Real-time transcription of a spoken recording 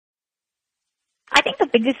I think the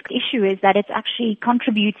biggest issue is that it's actually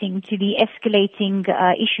contributing to the escalating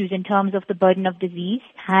issues in terms of the burden of disease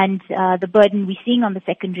and the burden we're seeing on the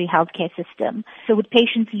secondary healthcare system. So with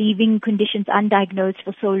patients leaving conditions undiagnosed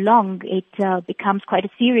for so long, it becomes quite a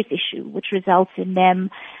serious issue, which results in them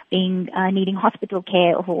being needing hospital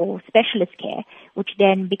care or specialist care, which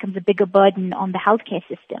then becomes a bigger burden on the healthcare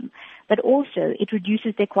system. But also it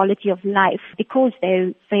reduces their quality of life because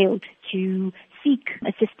they failed to seek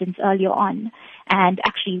assistance earlier on and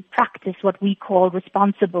actually practice what we call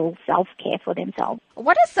responsible self-care for themselves.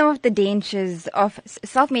 What are some of the dangers of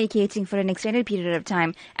self-medicating for an extended period of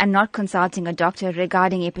time and not consulting a doctor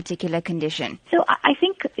regarding a particular condition? So I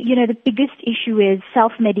think, the biggest issue is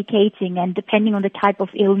self-medicating, and depending on the type of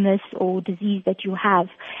illness or disease that you have,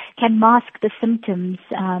 can mask the symptoms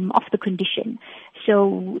of the condition.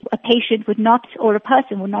 So a patient would not, or a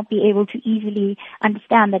person would not be able to easily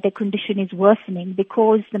understand that their condition is worsening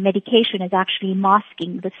because the medication is actually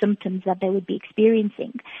masking the symptoms that they would be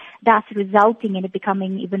experiencing, thus resulting in it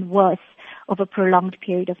becoming even worse over a prolonged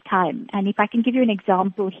period of time. And if I can give you an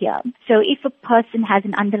example here. So if a person has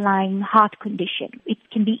an underlying heart condition, it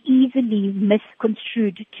can be easily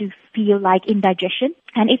misconstrued to feel like indigestion.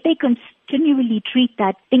 And if they continually treat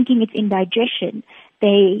that thinking it's indigestion,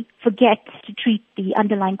 they forget to treat the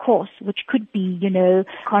underlying cause, which could be,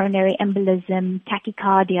 coronary embolism,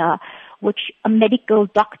 tachycardia, which a medical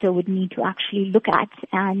doctor would need to actually look at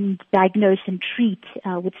and diagnose and treat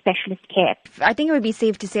with specialist care. I think it would be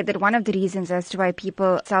safe to say that one of the reasons as to why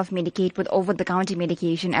people self-medicate with over-the-counter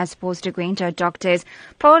medication as opposed to going to a doctor is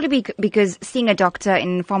probably because seeing a doctor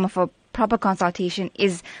in the form of a proper consultation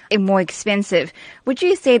is more expensive. Would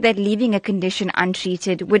you say that leaving a condition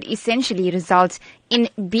untreated would essentially result in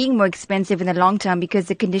being more expensive in the long term because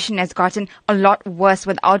the condition has gotten a lot worse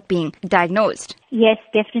without being diagnosed? Yes,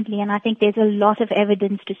 definitely. And I think there's a lot of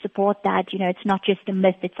evidence to support that. It's not just a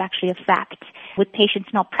myth, it's actually a fact. With patients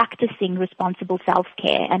not practicing responsible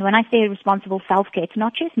self-care. And when I say responsible self-care, it's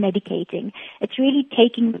not just medicating. It's really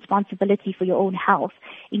taking responsibility for your own health,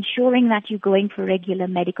 ensuring that you're going for regular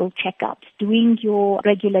medical checkups, doing your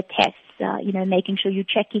regular tests, making sure you're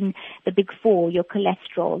checking the big four, your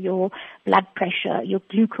cholesterol, your blood pressure, your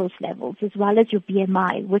glucose levels, as well as your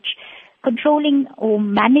BMI, which controlling or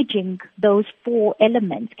managing those four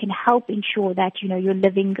elements can help ensure that, you're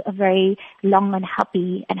living a very long and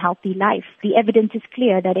happy and healthy life. The evidence is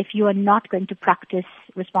clear that if you are not going to practice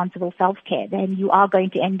responsible self-care, then you are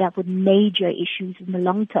going to end up with major issues in the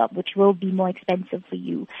long term, which will be more expensive for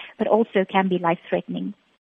you, but also can be life-threatening.